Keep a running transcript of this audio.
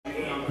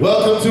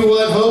Welcome to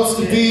what hopes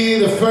to be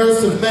the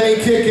first of many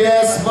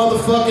kick-ass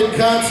motherfucking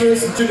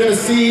concerts that you're gonna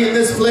see in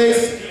this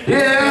place.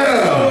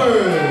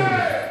 Yeah!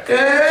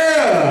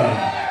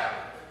 Yeah!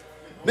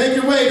 Make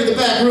your way to the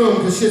back room,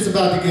 because shit's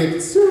about to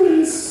get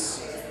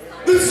serious.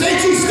 This is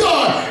A.G.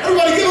 StarR!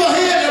 Everybody give a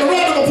hand and a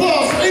round of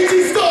applause for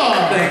A.G.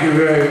 StarR! Thank you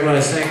very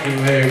much, thank you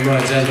very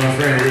much. As my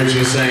friend Rich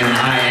was saying,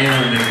 I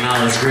am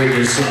acknowledged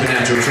greatness,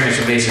 supernatural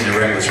transformation, and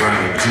reckless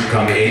rhyming. But you can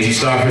call me A.G.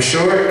 StarR for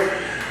short.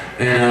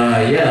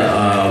 And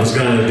I was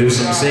gonna do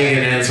some singing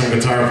and some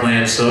guitar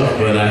playing stuff,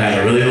 but I had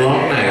a really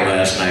long night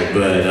last night.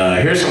 But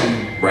here's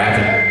some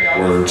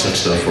rapping words and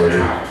stuff for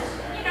you.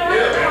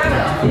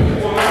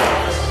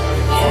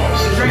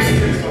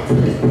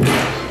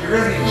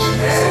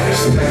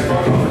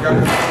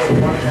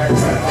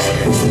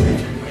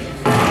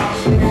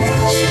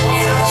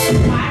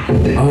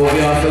 I hope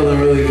y'all feeling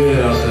really good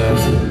out there.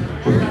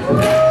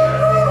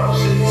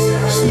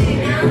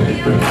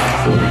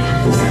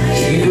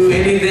 You can do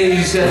anything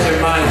you set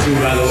your mind to,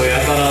 by the way. I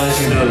thought I'll let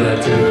you know that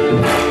too.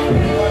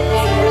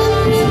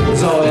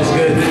 It's always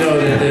good to know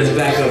that there's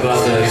backup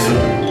out there, you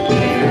know.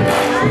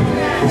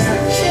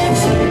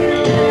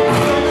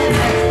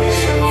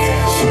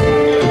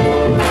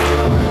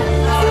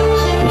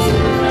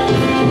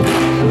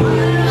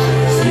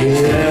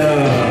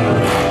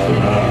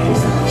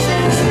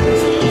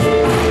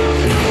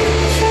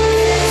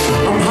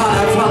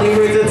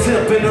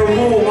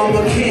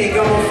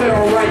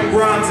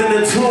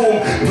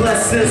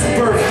 Since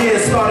birth, yeah,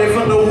 started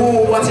from the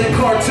womb, watching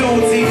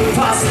cartoons, eating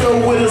pasta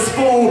with a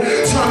spoon,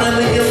 trying to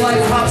live your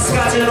life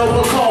hopscotching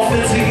over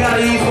coffins. You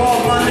gotta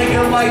evolve, my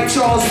nigga, like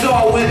Charles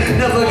Darwin.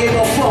 Never gave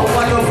a fuck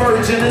like a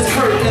virgin, it's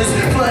curtains.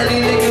 For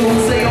any nigga who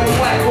say I'm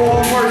whack or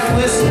I'm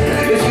worthless.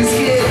 If you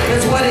scared,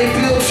 that's why they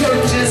build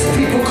churches.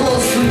 People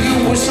close to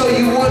you will show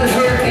you what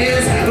hurt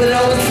is. But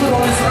I was put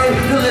on this earth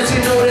to let you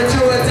know that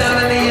you're a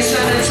diamond and you're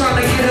shining, trying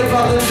to get up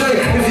out the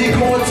dirt. If you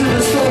go into the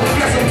store,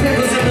 got some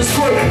papers in the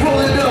squirt, pull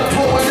it up,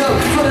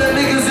 for the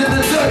niggas in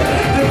the dirt.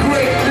 The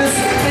greatness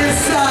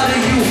inside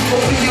of you.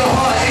 Open your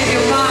heart and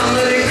your mind,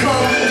 let it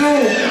come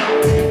through.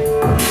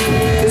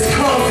 It's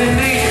carved in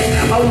ink.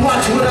 I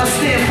watch what I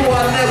stand for,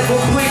 I never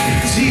blink.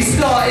 G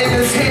StarR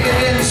Entertainment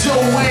and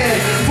Joanne.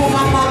 For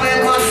my mama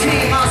and my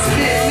team, I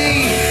spit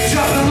me.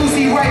 Dropping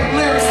Lucy, write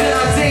lyrics, then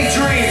I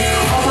daydream.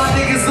 All my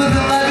niggas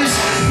living lavish.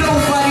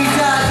 Nobody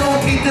died,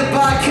 don't need to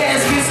buy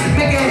caskets.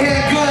 Make a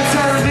handgun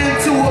turn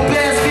into a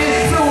basket.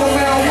 Throw a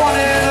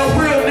marijuana and a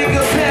real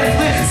nigga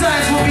pamphlet.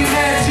 Science will be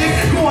magic.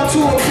 Going to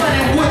a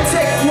planet would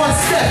take one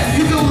step.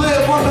 You can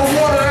live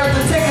underwater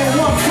after taking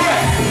one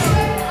breath.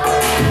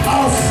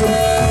 Awesome.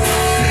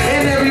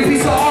 And every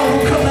piece of art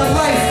will come to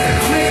life.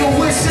 Make a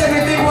wish,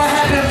 everything will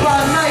happen by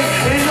night.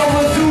 And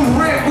overdue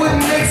rent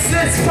wouldn't make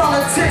sense.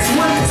 Politics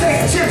wouldn't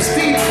take chips.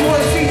 Feed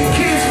boys, feeding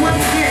kids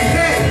wouldn't get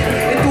hit.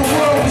 If the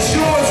world was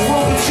yours,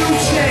 what would you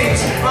change?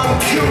 I'm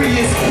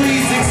curious,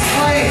 please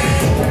explain.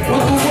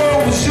 If the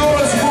world was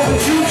yours, what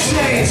would you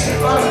change?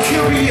 I'm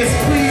curious,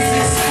 please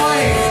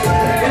explain.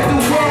 If the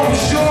world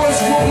was yours,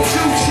 what would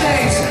you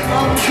change?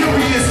 I'm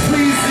curious,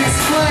 please explain.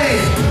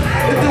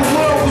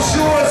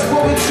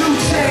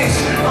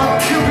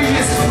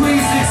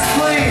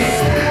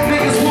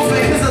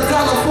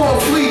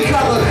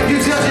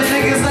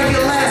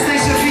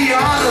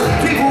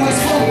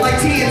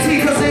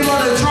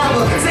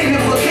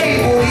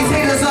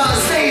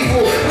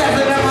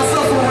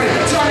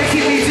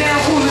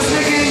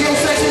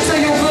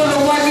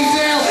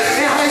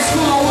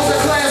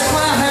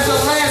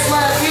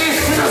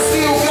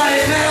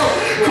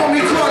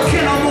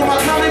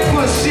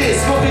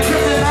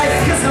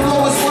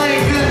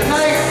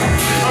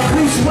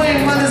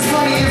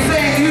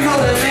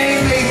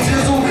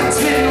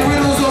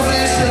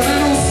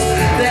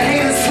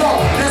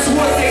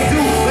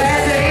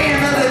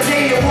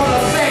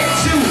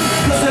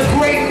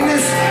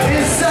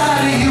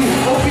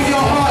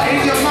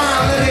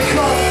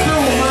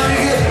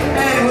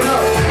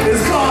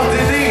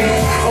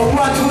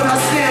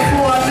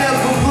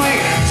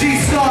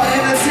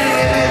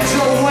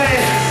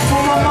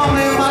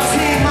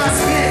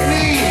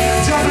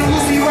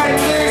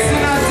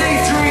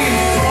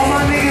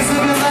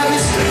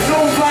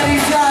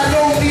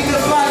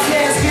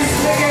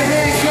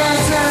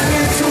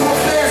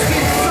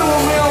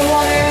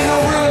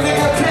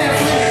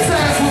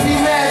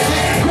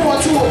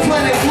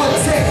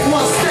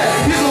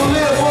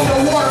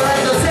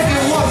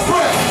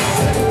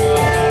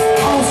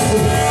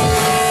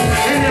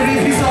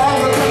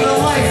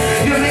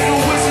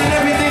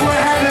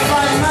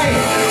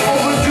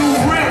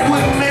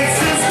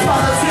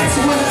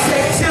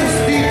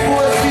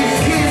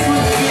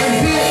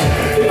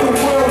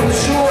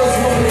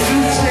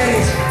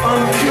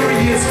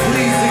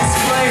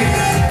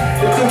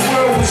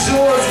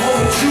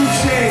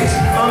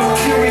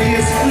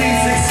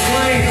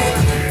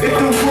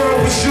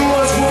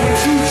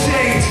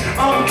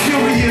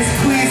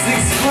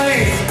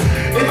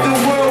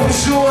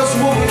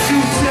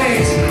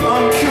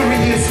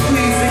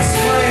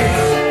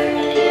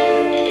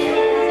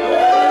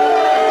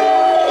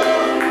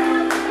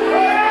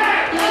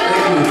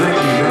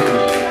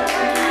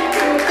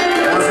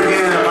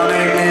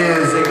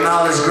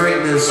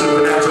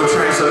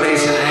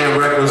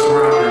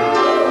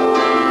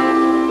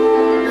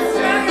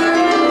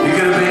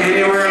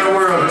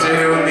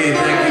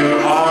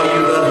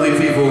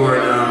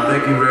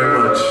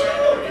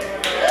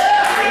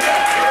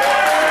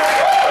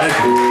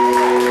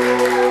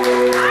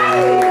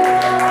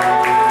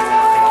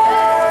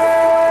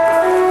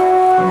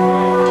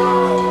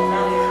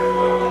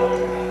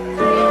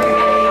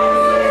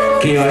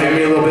 Can y'all hear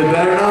me a little bit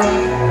better now?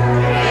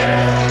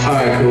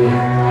 Alright, cool.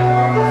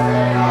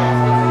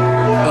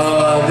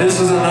 This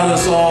is another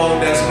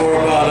song that's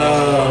more about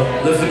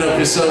lifting up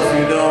yourself,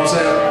 you know what I'm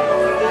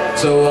saying?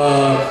 So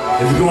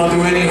if you're going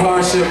through any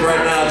hardship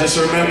right now, just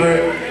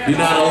remember, you're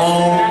not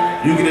alone.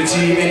 You can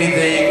achieve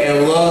anything,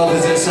 and love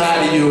is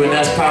inside of you, and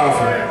that's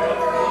powerful.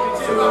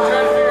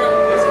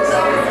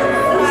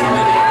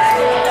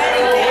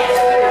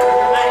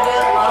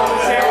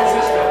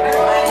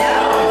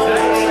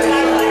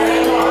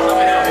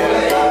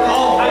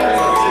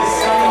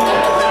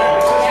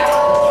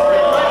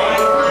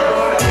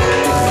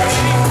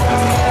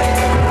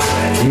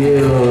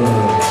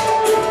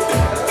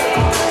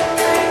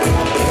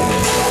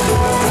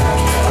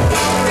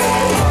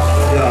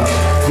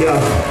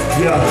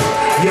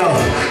 Yo,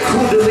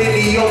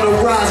 Kundalini on the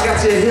rise, got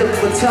you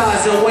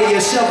hypnotized and weigh your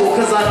shovel,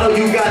 cause I know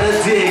you gotta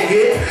dig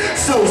it.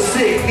 So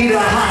sick, need a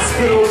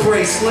hospital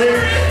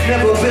bracelet.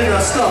 Never been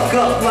stuck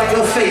up like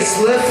a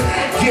facelift.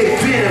 Get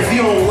bent if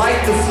you don't like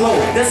the flow.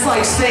 That's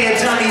like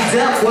saying Johnny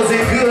Depp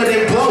wasn't good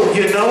in blow,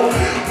 you know?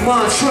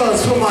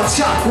 Mantras for my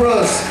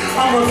chakras.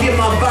 I'ma get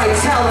my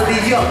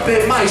vitality up,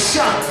 it might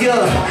shock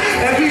ya.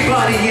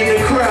 Everybody in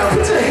the crowd,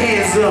 put your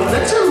hands up,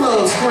 let your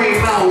love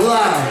scream out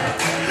loud.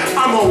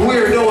 I'm a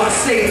weirdo, I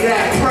say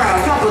that proud.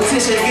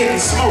 Competition getting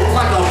smoked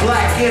like a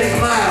black and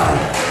mild.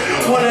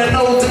 Wanna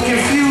know the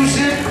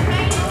confusion?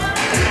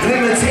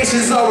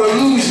 Limitations are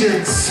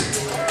illusions.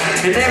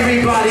 And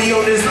everybody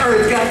on this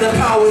earth got the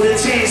power to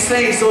change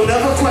things, so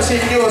never question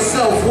your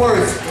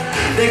self-worth.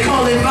 They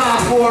call it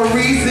vibe for a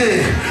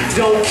reason.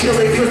 Don't kill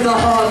it cause the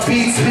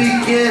heartbeat's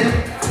speaking.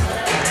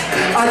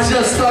 I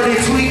just started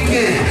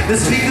tweaking. The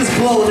speaker's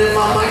blown and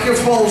my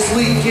microphone's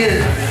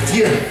leaking.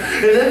 Yeah,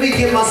 and let me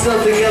get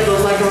myself together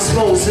like I'm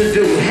supposed to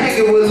do.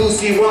 Hanging with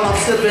Lucy while I'm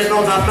sipping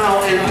on that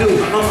Mountain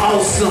Dew. I'm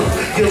awesome,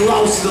 you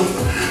lost them.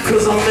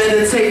 Cause I'm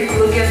meditating,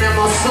 looking at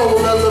my soul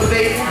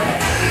elevating.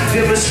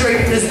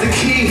 Demonstrating is the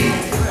key.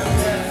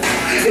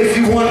 If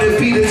you want to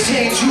be the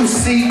change you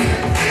seek,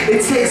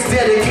 it takes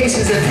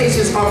dedications and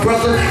patience, my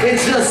brother. It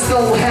just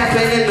don't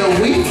happen in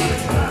a week.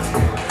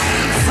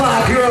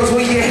 Fly girls,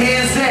 where your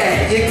hands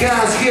at? Your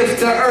God's gift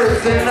to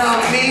earth and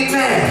not me,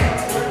 man.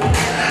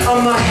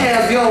 I'ma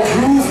have y'all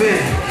grooving.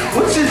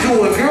 What you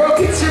doing, girl?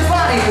 Get your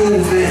body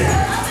moving.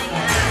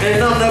 And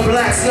I'm the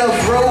black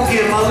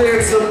self-rogan, my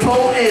lyrics are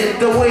potent.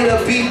 The way the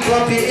beat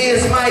bump your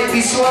ears might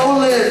be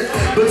swollen,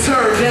 but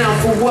turn down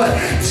for what?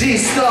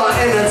 G-Star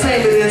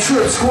Entertainment and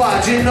Trip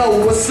Squad, you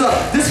know what's up.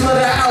 This for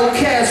the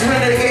outcasts,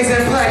 renegades,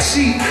 and black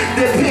sheep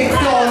that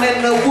picked on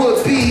and the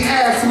would-be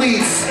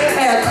athletes.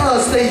 At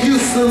us, they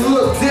used to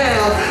look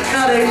down,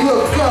 now they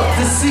look up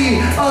to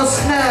see us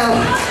now.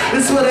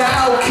 This for the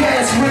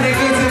outcasts,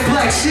 renegades, and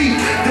black sheep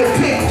that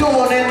picked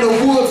on and the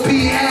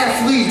would-be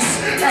athletes.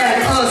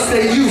 At us,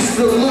 they used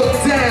to look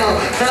down,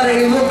 now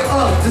they look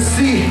up to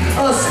see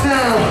us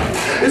now.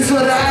 It's for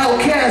the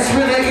outcasts,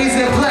 renegades,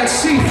 and black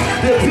sheep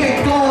that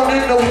picked on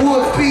and the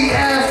would-be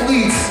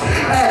athletes.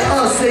 At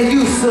us, they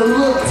used to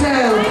look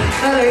down,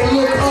 now they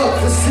look up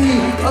to see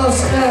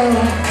us now.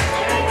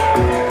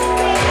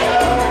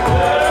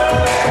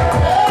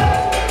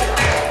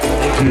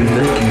 Thank you,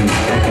 thank you,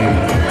 thank you.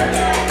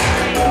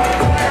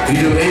 You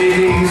do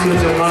anything you put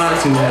your mind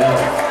to, man.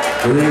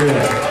 Believe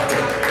that.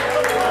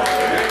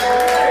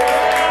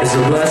 It's a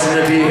blessing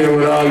to be here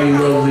with all you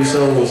lovely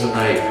souls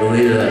tonight.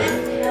 Believe that.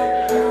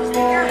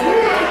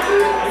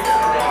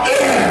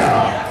 Yeah!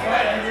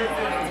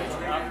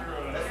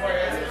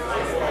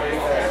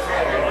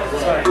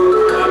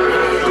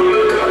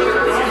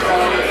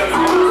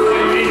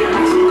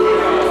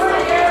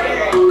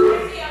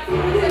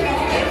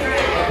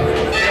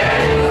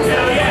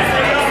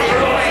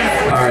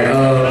 Alright,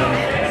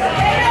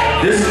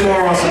 this is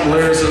more on some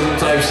lyricism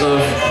type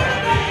stuff.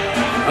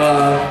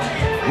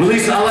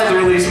 I like to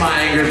release my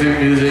anger through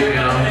music, you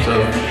know,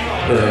 so,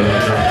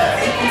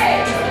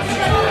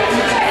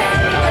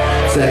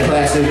 it's that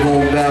classic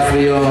boom bap for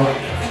y'all.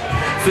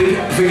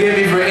 Forgive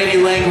me for any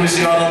language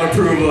y'all don't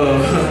approve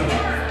of.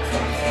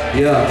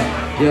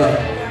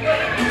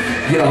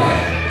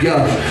 Yo,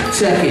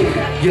 check it,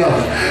 yo.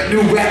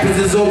 New rappers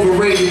is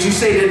overrated. You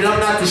say that I'm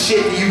not the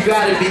shit, you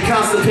gotta be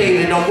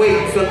constipated. I'm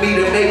waiting for me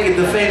to make it.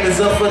 The fame is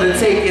up for the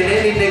taking.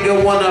 Any nigga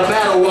wanna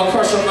battle, I'll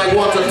crush them like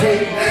Walter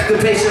Payton. The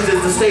patience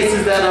is the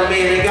stations that I'm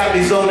in. They got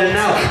me zoning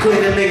out,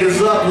 cleaning niggas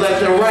up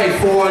left and right.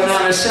 4 and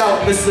 9 a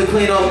shout, Mr.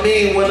 Clean on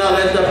me when I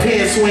let the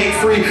pen swing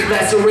free.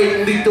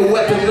 Lacerating lethal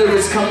weapon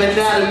lyrics coming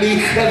out of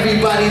me.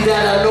 Everybody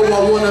that I know,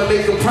 I wanna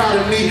make them proud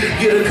of me.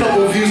 Get a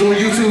couple views on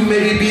YouTube,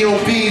 maybe be on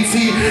BET.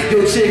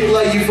 Your chick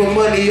love you for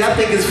money. I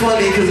think it's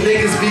funny cause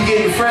niggas be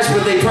getting fresh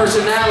but they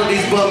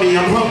personalities bummy.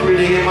 I'm hungry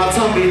to hit my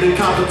tummy. The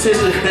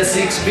competition that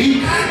seeks me.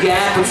 Your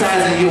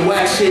appetizing, your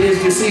whack shit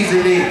is your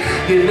seasoning.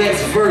 Your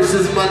next verse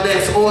is my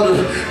next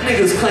order.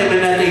 Niggas claiming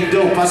that they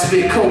dope. I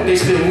spit coke, they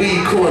spit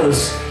weed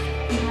quarters.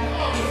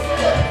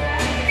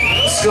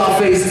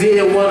 Scarface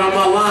did one of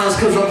my lines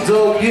cause I'm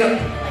dope, yeah.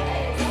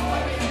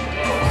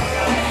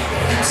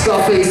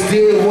 Scarface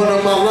did one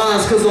of my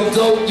lines cause I'm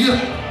dope,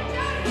 yeah.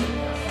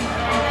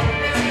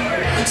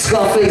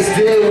 Scarface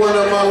did one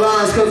of my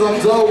lines cause I'm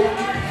dope.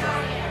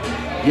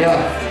 Yeah.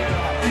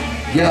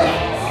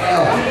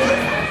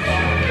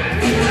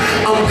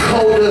 I'm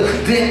colder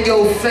than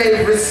your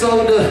favorite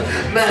soda.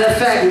 Matter of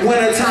fact,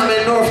 wintertime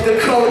in North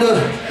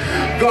Dakota.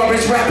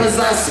 Garbage rappers,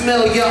 I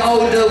smell your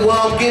odor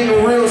while I'm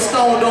getting real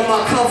stoned on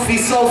my comfy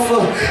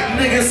sofa.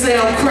 Niggas say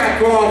I'm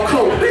crack or I'm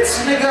coke. Bitch,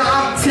 nigga,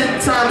 I'm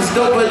 10 times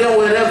doper than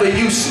whatever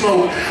you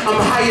smoke.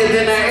 I'm higher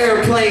than an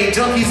airplane.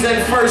 Junkies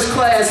in first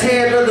class.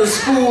 Head of the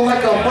school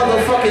like a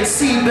motherfucking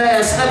sea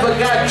bass. Never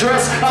got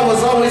dressed. I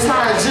was always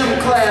high in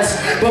gym class.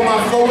 But my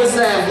flow is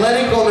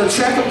athletic. On the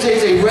track of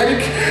JJ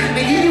Reddick.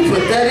 Nigga, you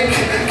pathetic.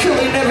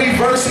 Killing every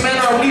verse, man,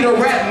 I need a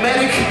rap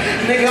medic.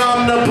 Nigga,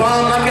 I'm the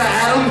bomb like I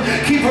Adam.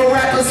 Keep a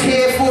rapper's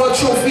head for a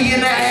trophy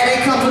in the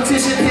attic.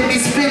 Competition hit me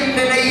spitting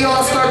and they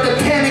all start to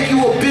panic.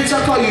 You a bitch,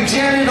 I call you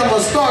Janet. I'm a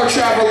star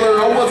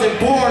traveler. I wasn't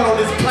born on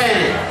this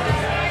planet.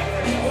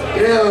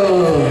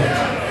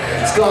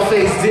 Yeah.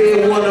 Scarface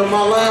did one of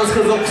my lines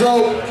cause I'm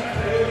dope.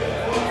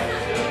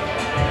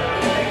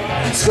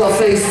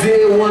 Scarface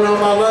did one of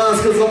my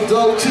lines cause I'm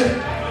dope.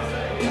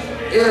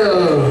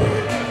 Yeah.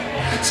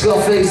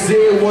 Scarface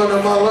did one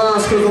of my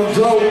lines cause I'm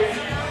dope.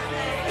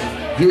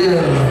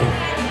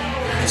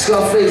 Yeah.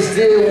 Scarface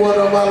did one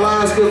of my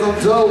lines cause I'm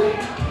dope.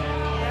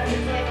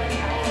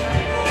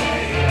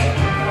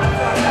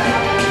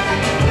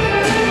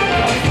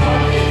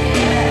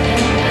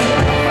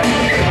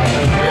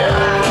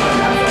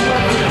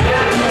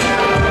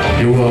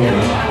 You're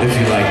welcome, if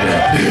you like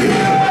that.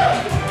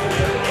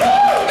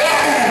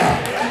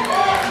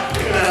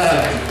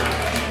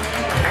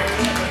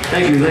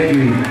 Thank you.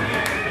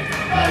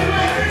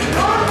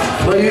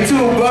 Love you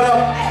too, brother.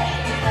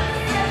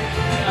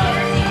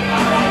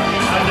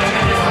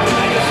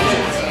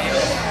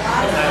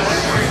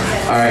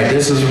 Alright,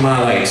 this is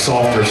my like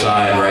softer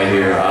side right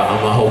here.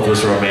 I'm a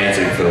hopeless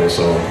romantic, Phil,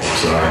 so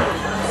sorry.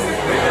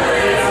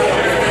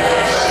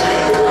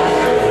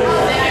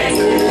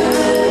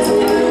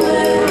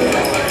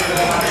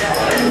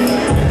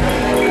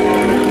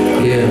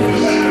 Yeah,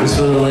 this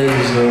for the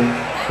ladies though.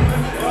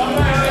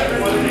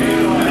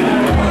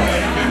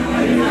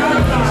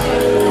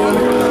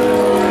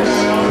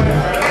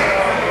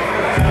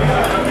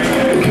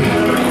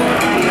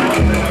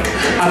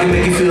 I can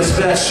make you feel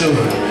special.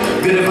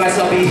 Good advice,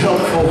 I'll be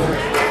helpful.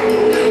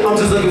 I'm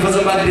just looking for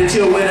somebody to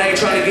chill with. I ain't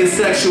trying to get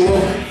sexual.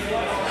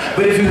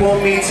 But if you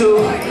want me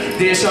to,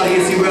 then shawty,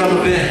 it's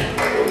irrelevant.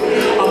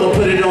 I'ma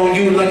put it on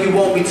you like you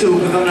want me to,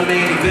 cause I'm the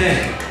main event.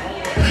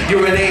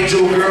 You're an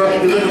angel, girl.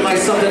 You're looking like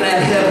something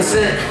that heaven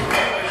sent.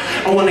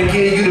 I wanna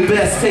give you the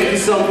best, take you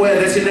somewhere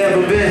that you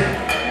never been.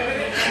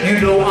 You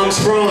know I'm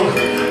sprung,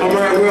 I'm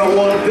right where I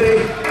wanna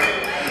be.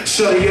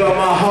 Shawty, you're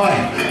my heart.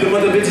 Them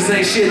other bitches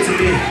ain't shit to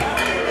me.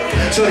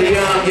 Shorty,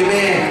 I'm your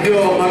man,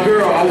 you're my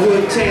girl. I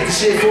wouldn't change the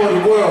shit for the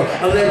world.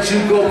 I let you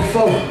go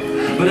before,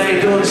 but I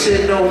ain't doing the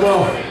shit no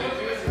more.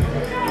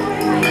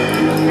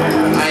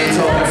 I ain't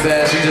talking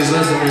fast, you just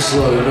listening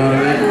slow, you know what I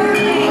mean?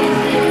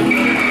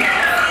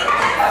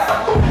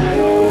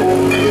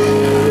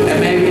 And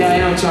maybe I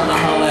am trying to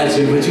holler at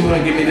you, but you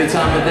wanna give me the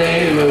time of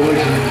day anyway, would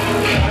you?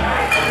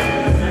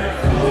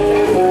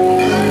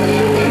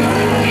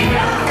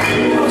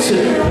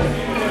 Shit.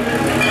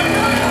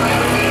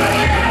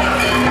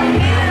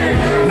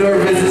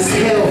 Nervous as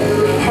hell,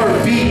 heart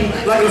beating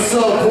like a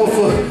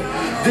subwoofer.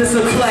 This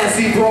a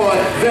classy broad,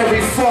 very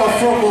far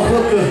from a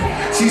hooker.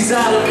 She's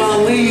out of my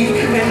league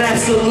and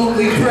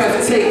absolutely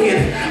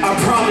breathtaking. I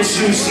promise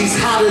you, she's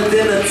hotter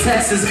than a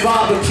Texas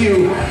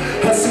barbecue.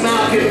 Her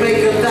smile can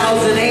make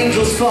 1,000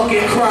 angels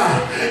fucking cry.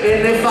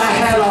 And if I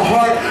had a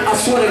heart, I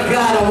swear to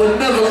God, I would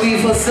never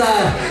leave her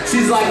side.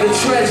 She's like a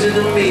treasure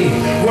to me,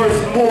 worth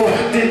more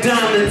than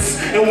diamonds.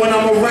 And when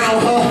I'm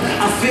around her,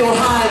 I feel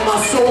high,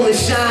 my soul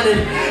is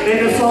shining.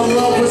 And if her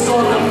love was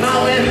on the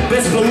mountain,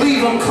 best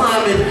believe I'm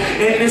climbing.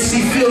 And if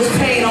she feels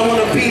pain, I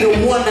wanna be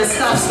the one that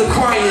stops the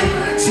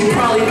crying. She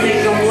probably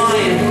think I'm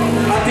lying.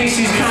 I think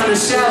she's kinda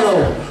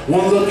shallow.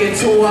 One look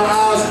into her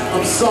eyes,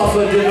 I'm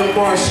softer than a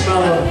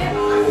marshmallow.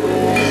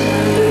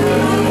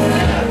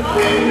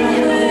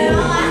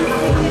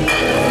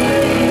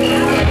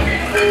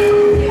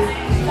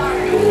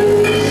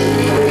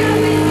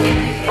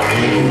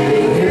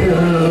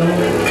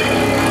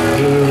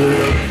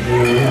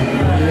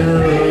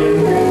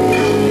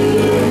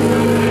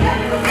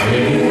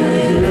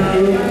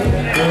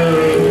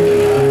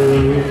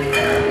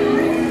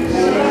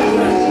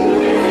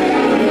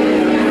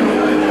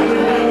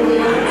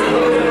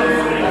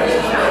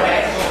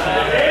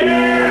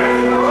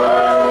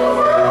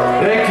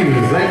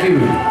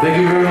 Thank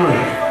you very much.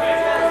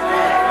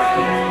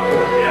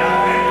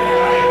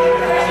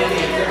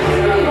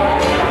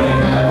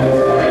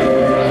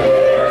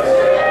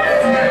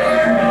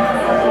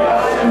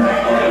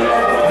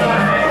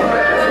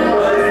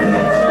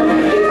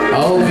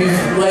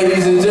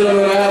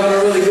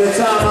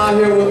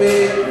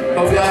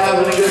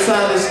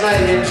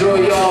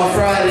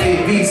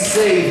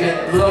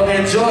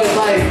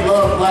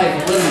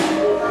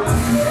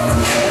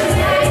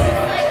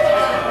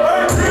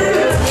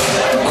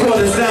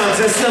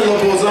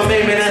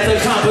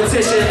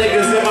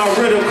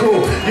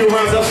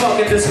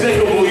 fucking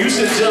despicable. You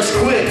should just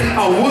quit.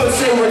 I would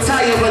say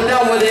retire, but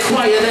that would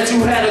inquire that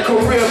you had a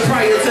career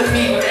prior to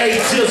meeting a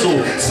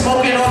jizzle.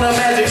 Smoking on a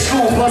magic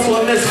school bus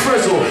with Miss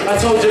Frizzle. I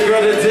told your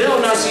girl to deal,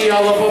 now she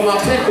all up on my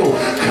pickle.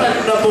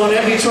 Cutting up on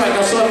every track,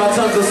 I swear my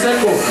tongue's a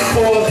sickle.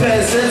 Or a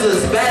pair of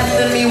scissors. Better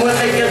than me would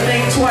make you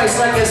think twice,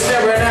 like you're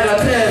staring at a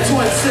pair of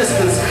twin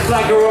sisters.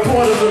 Like a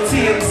reporter for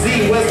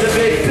TMZ, where's the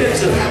big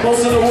picture?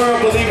 Most of the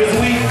world believe it's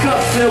weed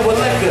cups filled with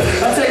liquor.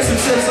 I take some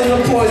sips of the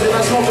poison,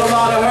 I smoke a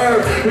lot of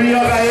herb. We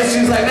all got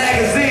issues like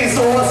magazines,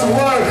 so what's the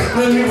word?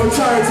 Let me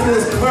return to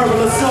this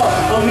verbal assault.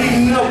 I'm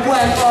eating up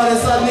whack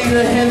artists, I need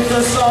a hint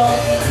of salt.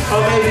 Or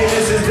maybe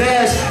Mrs.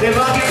 Dash. If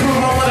I can prove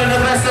I'm one of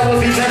the best, that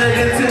would be better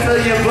than 10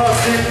 million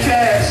bucks in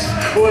cash.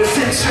 Or a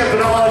 10 strip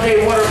and all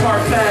day water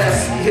park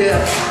pass. Yeah.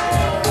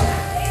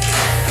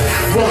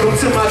 Welcome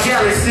to my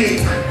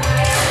galaxy.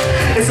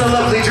 It's a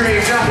lovely dream,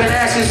 dropping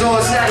ashes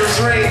on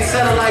Saturn's ring.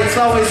 Satellites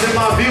always in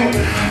my view.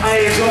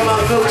 I enjoy my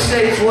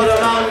milkshakes with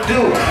a Mountain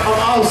Dew.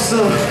 I'm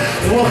awesome.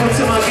 Welcome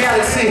to my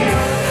galaxy.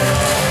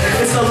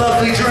 It's a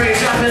lovely dream,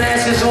 dropping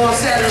ashes on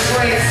Saturn's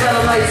ring.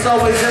 Satellites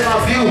always in my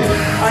view.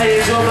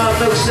 I enjoy my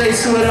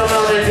milkshakes with a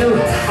Mountain Dew.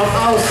 I'm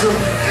awesome.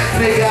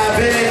 Nigga, I've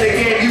been in the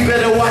game. You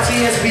better watch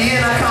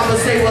ESPN. I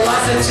conversate with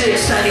lots of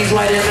chicks, Chinese,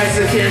 white, and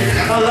Mexican.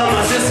 I love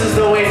my sisters,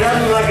 though ain't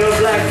nothing like a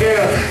black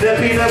girl. That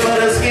peanut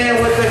butter skin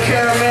with the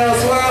caramel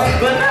swirl.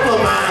 But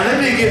never mind, let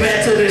me get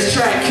back to this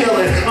track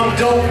killing. I'm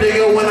dope,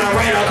 nigga. When I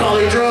write, I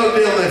call it drug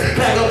dealing.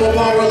 Pack up a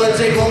bar, roll a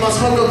J, blow my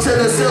smoke up to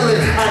the ceiling.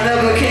 I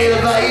never cared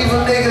about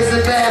evil niggas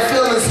and bad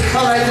feelings.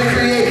 I like to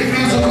create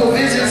musical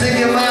visions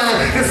in your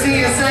mind. Cause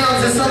seeing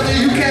sounds is something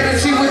you can't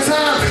achieve with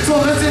time.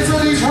 So listen to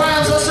these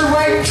rhymes, I should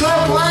write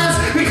trap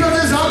lines. Because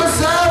it's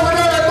homicide when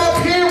I let my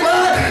pen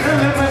ride.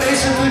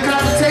 Elimination with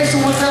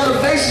connotation with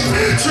elevation.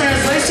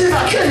 Translation,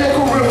 I kill your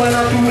career when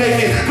I do make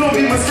it. Don't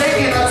be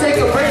mistaken, I take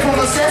a break from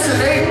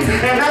assassinating.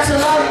 And not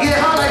allowed to get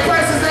high like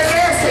prices at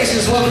gas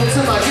stations. Welcome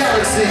to my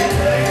galaxy.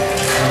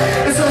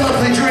 It's a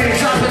lovely dream,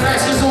 dropping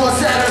ashes on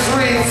Saturn's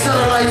ring.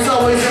 Satellites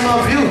always in my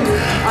view.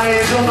 I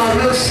enjoy my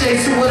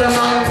milkshakes with a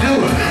Mountain Dew.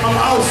 I'm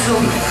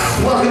awesome.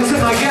 Welcome to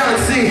my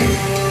galaxy.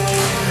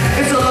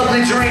 It's a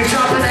lovely dream,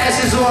 dropping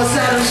ashes on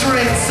Saturn's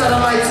ring.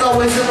 Satellites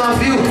always in my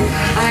view.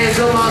 I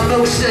enjoy my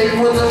milkshake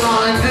with a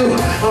Mountain Dew.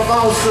 I'm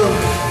awesome.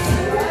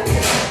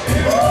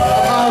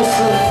 I'm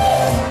awesome.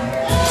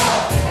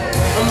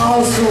 I'm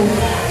awesome.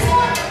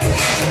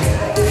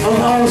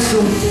 I'm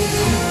awesome.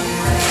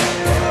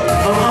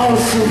 I'm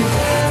awesome.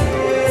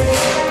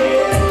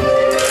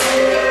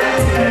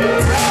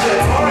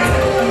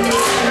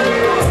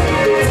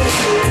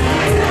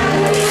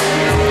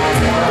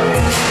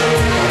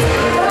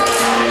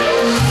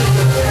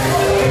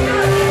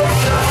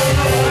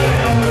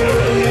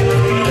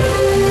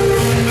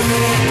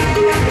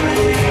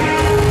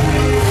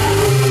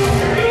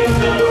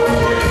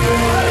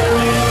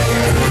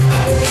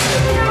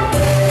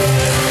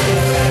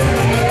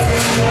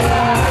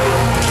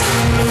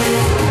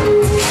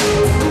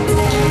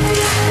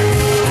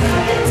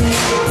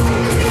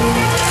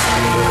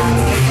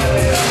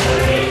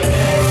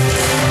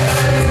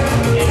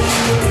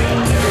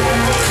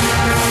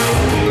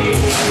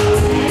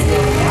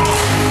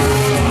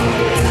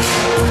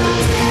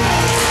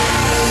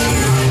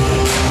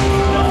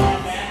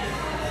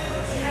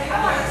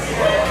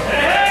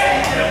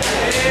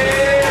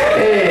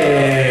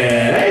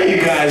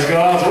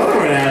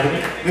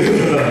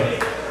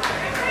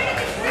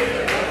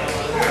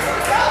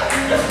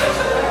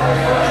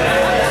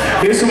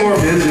 Here's some more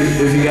music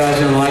if you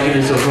guys are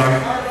liking it so far.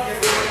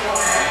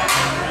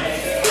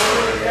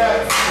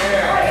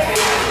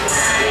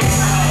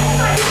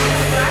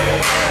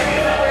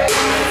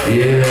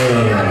 Yeah.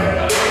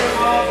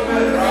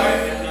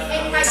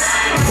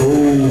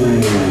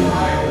 Ooh.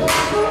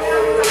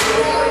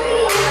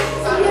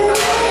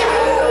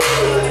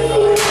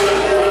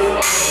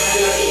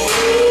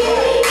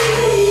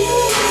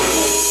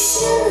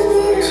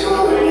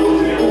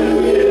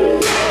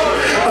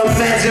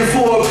 Imagine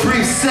for a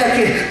brief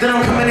second that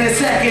I'm coming in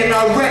second.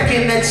 I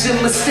reckon that you're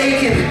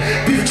mistaken.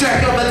 Beat the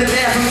track up at the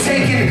dance I'm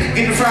taking.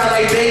 Getting fried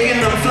like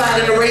bacon. I'm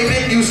flying in the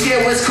Raven. You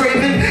scared what's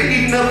craving?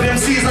 Eating up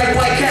MCs like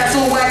White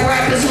Castle. Whack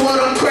rap is what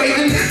I'm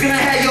craving. Gonna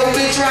have your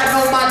bitch riding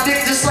on my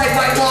dick just like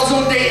white walls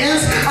on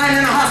Dayton's. I ain't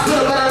in the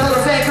hospital, but I know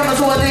the fan coming,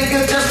 so I think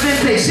I've just been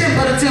patient.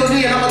 But until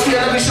then, I'ma kill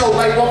every show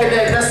like Walking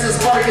Dead. That's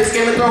just Spartacus,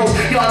 Game of Thrones.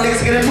 Y'all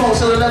niggas getting close,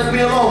 should've left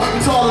me alone.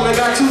 I'm tall and I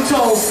got 2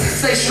 toes.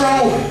 Stay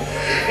strong.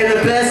 And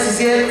the best is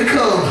yet to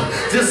come.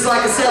 Just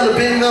like a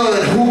celibate nun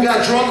who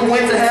got drunk and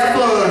went to have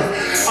fun.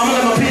 I'ma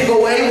let my pen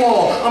go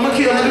AWOL. I'ma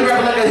kill every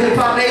rapper like a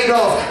hip-hop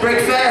Adolf.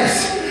 Break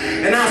fast.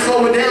 And I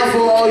slow it down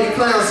for all you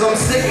clowns. I'm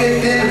sicker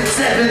than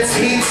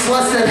 17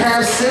 sluts that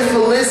have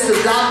syphilis. The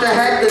doctor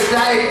had to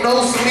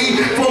diagnose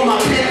me for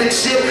my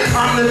penmanship.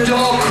 I'm the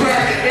dog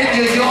crap in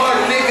your yard,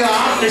 nigga.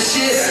 I'm the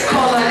shit.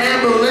 Call an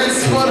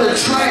ambulance for the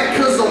track,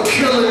 cause I'm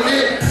killing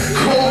it.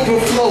 Cobra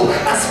flow,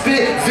 I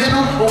spit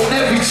venom on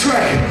every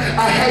track.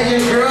 I had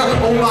your girl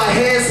on my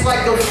head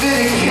like a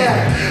fitting cap.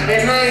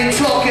 And I ain't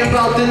talking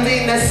about the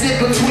thing that sit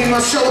between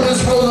my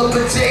shoulders. Roll up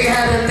a J,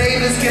 how the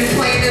neighbors can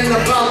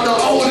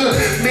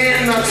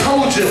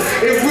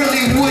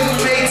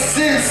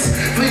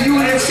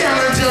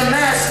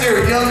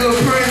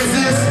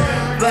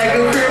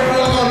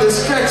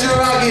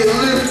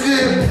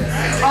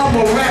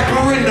a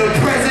rapper in the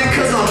present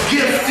cause I'm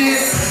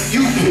gifted.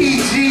 You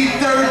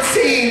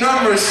PG-13,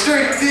 I'm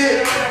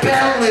restricted.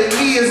 Battling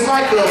me is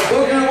like a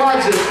booger,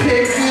 I just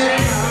picked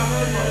it.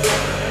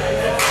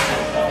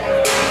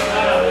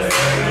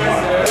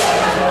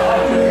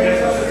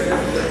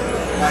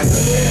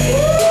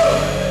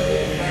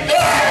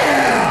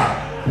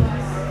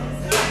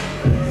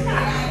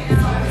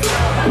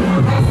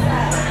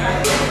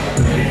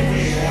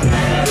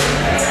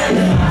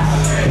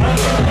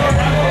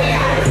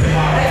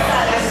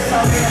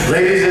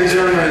 Ladies and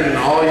gentlemen,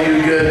 all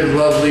you good,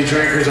 lovely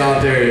drinkers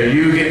out there,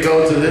 you can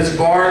go to this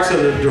bar to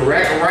the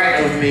direct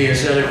right of me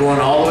instead of going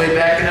all the way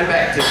back in the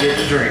back to get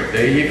the drink.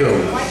 There you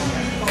go.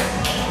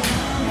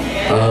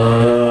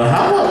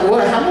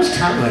 How much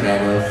time I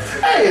got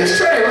left? Hey, it's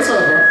Trey. What's up,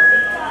 bro?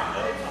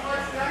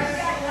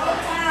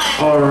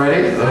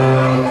 Alrighty.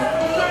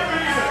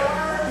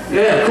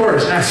 Yeah, of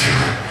course.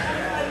 Natural.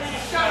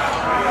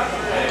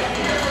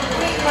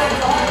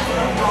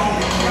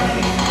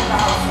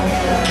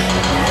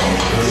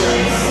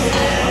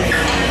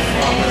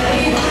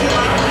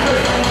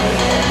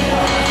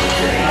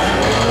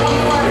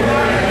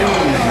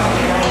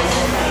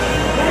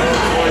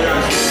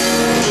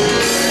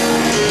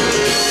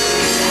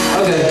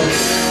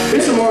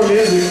 Here's some more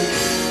music.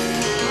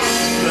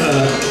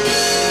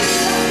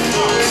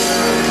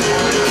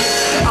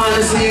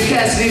 Honestly, you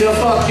cats need a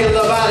fucking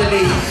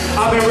lobotomy.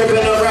 I've been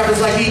ripping up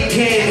rappers like eating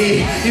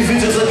candy. You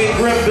futures looking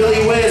grim,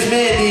 Billy, where's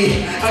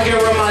Mandy? I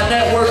can run my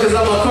network cause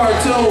I'm a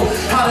cartoon.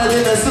 Hotter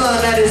than the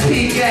sun at its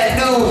peak at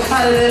noon.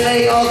 Hotter than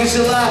May, August,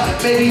 July,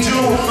 maybe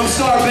June. I'm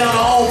starbound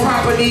to own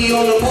property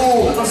on the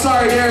moon. I'm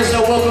sorry there is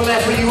no welcome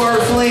mat for you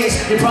earthlings.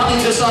 You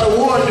probably just saw the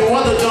war and do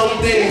other dumb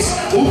things.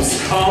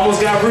 Oops, I almost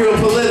got real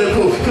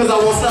political cause I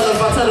won't sell if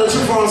I tell the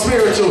truth or I'm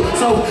spiritual.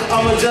 So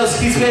I'ma just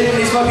keep spitting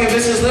these fucking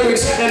vicious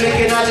lyrics and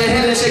making out your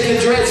head and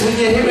shaking dreads when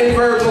you hear me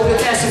verbal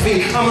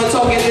catastrophe. I'ma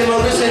talking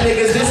demolition,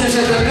 niggas dissing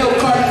shit the milk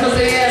carton cause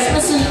they ass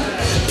missing.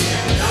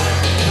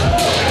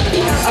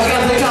 I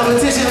got the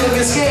competition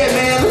looking scared,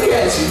 man. Look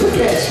at you, look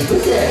at you,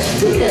 look at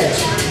you, look at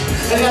you.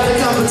 I got the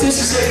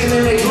competition shaking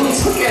in their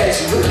boots. Look at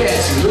you, look at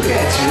you, look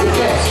at you, look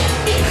at you.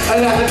 I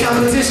got the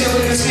competition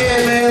looking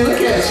scared, man. Look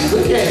at you,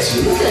 look at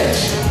you, look at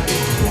you.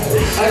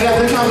 I got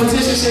the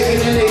competition shaking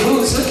in their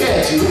boots. Look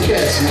at you, look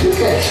at you, look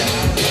at you.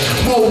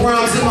 More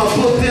rhymes in my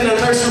book than a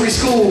nursery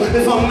school.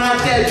 If I'm not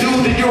that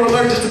dude, then you're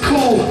allergic to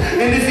cool.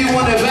 And if you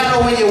want to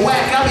battle when you're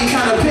whack, I'll be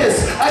kind of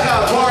pissed. I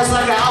got bars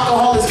like an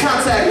alcoholist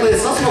contact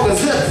list. I'm smoking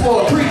zip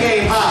for a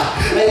pregame high.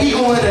 An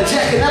eagle in a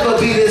jet can never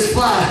be this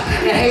fly.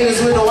 And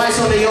haters with no ice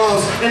on their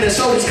arms and the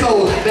shoulders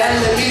cold.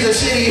 Battling me's a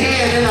shitty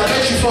hand and I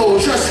bet you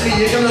fold. Trust me,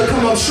 you're gonna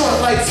come up short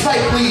like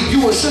Spike Lee.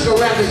 You a sugar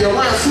rapper, your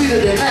rhyme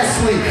sweeter than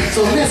Nestle.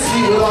 So miss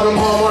me with all them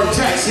hallmark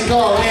tracks.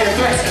 Cigar and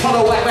threats. All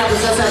the white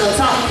rappers that's at the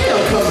top, they'll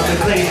come to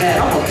claim that.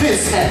 I'm a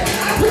piss hat.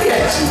 Look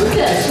at you, look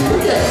at you,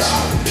 look at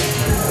you.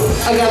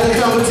 I got the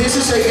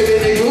competition shaking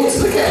in their boots.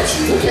 Look at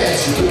you, look at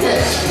you, look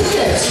at you, look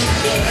at you.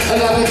 I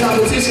got the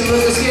competition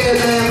looking scared,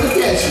 man. Look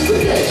at you,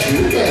 look at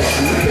you, look at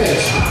you, look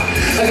at you.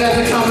 I got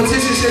the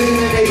competition shaking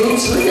in their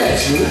boots. Look at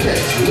you, look at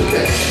you, look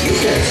at you,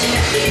 look at you.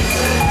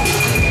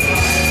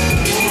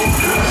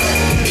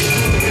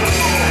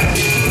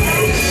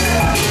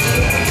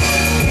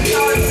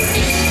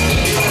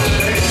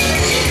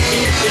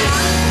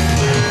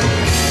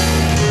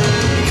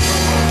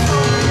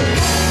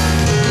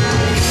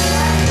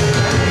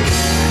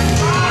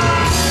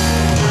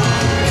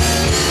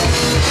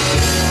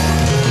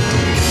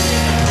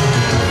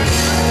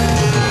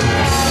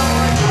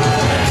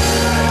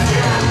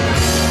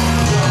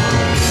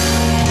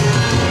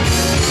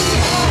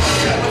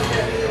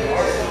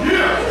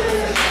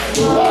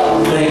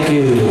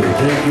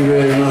 Thank you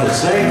very much.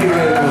 Thank you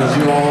very much.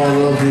 You all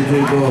lovely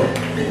people.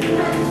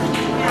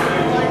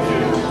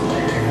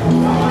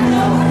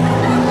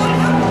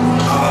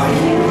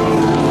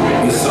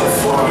 You're so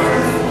far,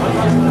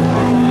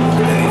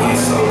 and you're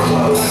so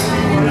close.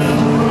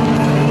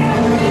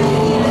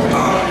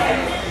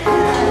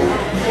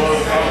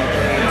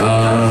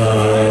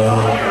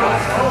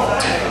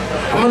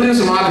 I'm gonna do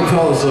some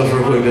acapella stuff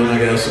real quick then, I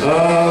guess.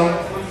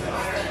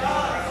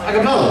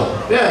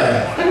 Acapella.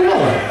 Yeah,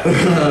 acapella.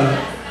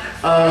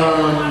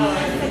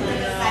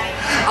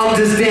 I'm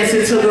just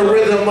dancing to the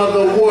rhythm of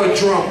the war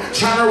drum,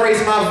 trying to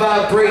raise my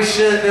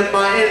vibration and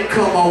my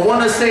income. I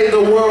want to save the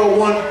world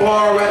one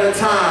bar at a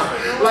time.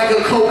 Like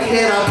a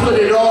cokehead, I put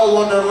it all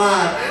on the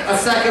line. I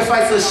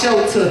sacrifice a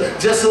shelter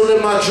just to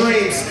live my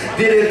dreams.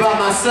 Did it by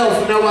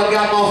myself, now I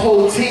got my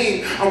whole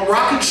team. I'm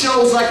rocking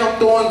shows like I'm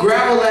throwing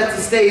gravel at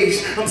the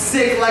stage. I'm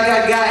sick like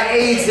I got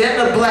AIDS and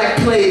the Black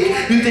Plague.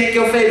 You think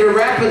your favorite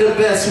rapper the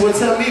best? Well,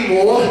 tell me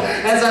more.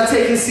 As I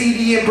take a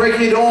CD and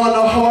break it on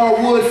the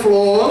hardwood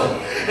floor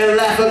and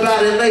laugh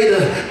about it later.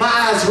 My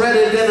eyes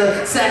redder than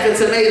a sack of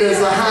tomatoes.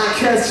 Behind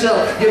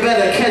ketchup, you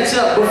better catch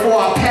up before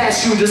I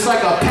pass you just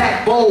like a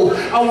packed bowl.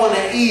 I want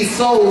to ease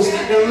souls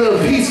and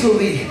live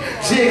peacefully.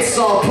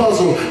 Jigsaw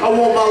puzzle. I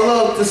want my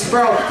love to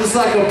sprout just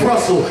like a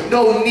Brussels.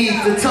 No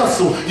need to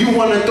tussle. You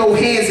want to throw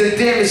hands and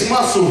damage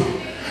muscle.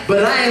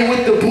 But I ain't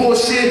with the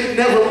bullshit,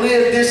 never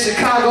lived in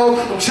Chicago.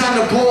 I'm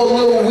trying to blow a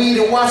little weed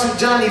and watch some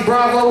Johnny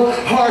Bravo.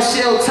 Hard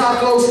shell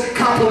tacos,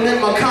 compliment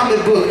my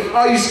comic book.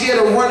 Are you scared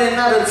of running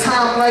out of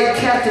time like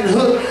Captain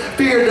Hook?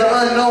 Fear of the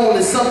unknown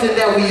is something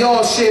that we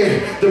all share.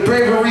 The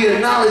bravery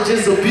of knowledge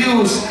is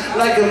abused.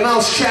 Like a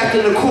mouse trapped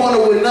in a corner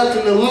with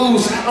nothing to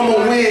lose.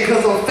 I'ma win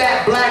cause I'm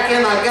fat, black,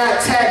 and I got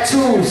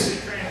tattoos.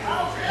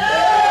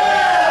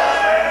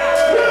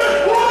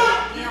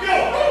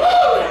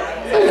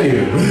 Thank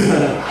you.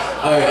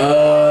 Alright,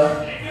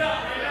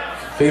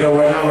 pick it up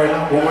right now,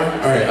 one more?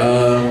 Alright,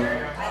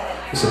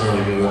 what's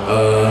another good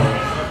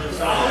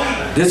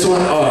one? This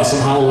one, some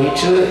Halloween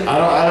shit.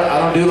 I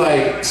don't do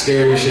like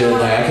scary shit.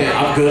 Like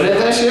I'm good at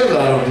that shit, but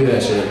I don't do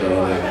that shit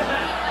though. Like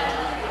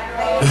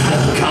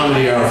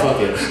comedy or fuck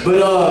it. But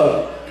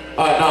no,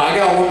 I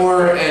got one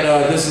more,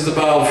 and this is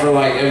about for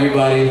like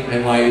everybody,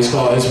 and like it's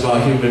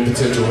about human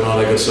potential and all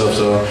that good stuff.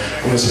 So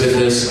I'm gonna spit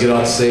this, get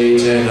on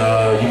stage, and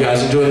you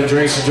guys enjoy the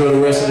drinks, enjoy the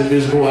rest of the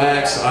musical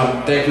acts.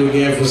 Thank you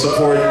again for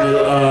supporting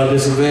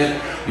this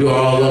event. You are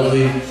all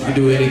lovely. You can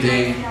do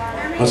anything.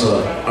 What's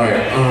up? All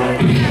right.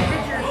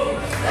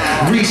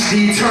 Reach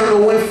the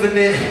eternal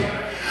infinite.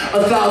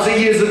 1,000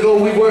 years ago,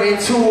 we were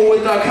in tune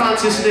with our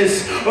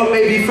consciousness, or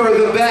maybe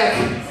further back.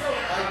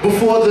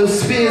 Before the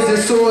spears and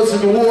swords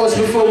and wars,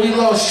 before we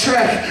lost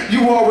track,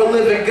 you are a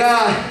living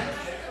God.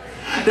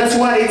 That's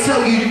why they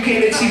tell you you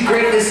can't achieve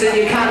greatness and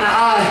you're kinda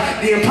odd.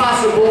 The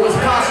impossible is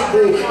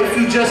possible if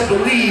you just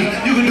believe.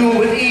 You can do it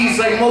with ease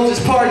like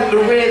Moses parting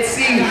the Red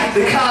Sea.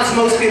 The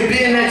cosmos can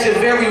bend at your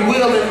very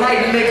will.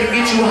 Enlightenment can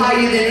get you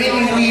higher than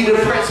any weed or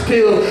press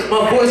pill.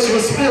 My voice will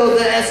spill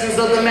the essence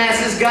of the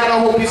masses. God, I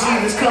hope you see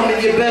this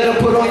coming. You better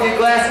put on your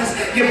glasses.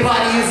 Your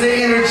body is an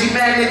energy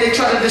magnet. They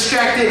try to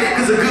distract it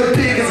cause a good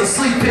pig is a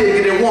sleep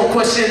pig and it won't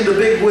question the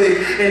big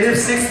wig. And if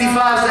 65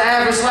 is the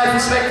average life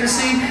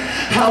expectancy,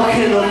 how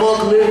can a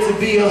monk live to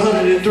be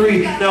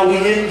 103? Now we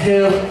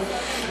inhale,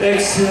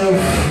 exhale,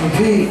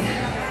 repeat.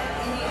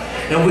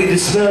 And we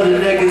dispel the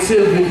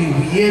negativity.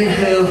 We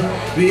inhale,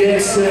 we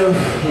exhale,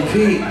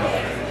 repeat.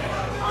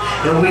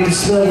 And we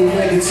dispel the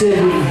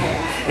negativity.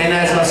 And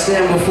as I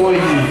stand before you,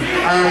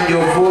 I am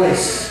your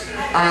voice.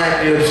 I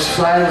am your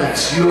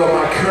silence. You are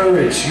my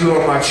courage. You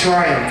are my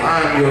triumph.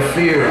 I am your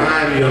fear.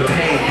 I am your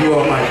pain. You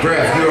are my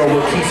breath. You are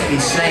what keeps me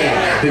sane.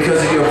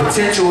 Because of your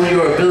potential and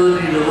your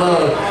ability to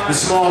love, the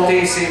small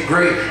things seem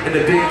great and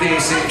the big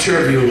things seem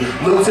trivial.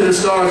 Look to the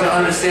stars and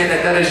understand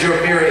that that is your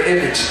mirror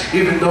image.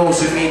 Even those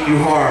who mean you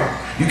harm,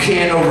 you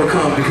can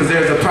overcome, because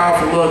there's a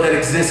powerful love that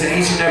exists in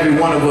each and every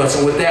one of us,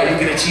 and with that we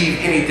can achieve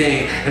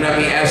anything, and I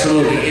mean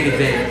absolutely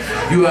anything.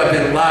 You have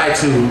been lied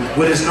to.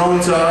 What is known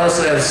to us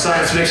as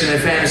science fiction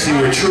and fantasy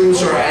were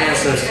truths to our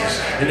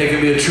ancestors, and they can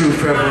be a truth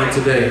prevalent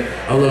today.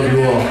 I love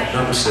you all.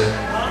 Namaste.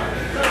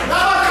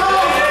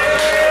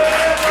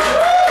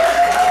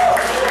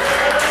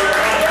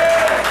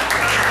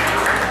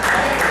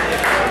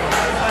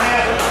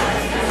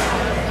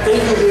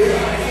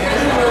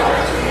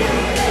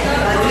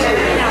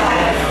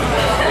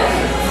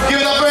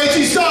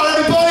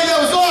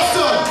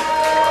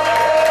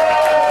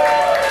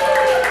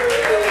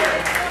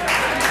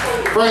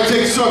 We're going to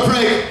take a short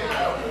break,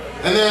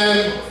 and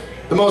then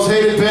the most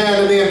hated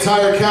band in the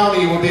entire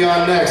county will be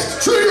on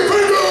next. Trigger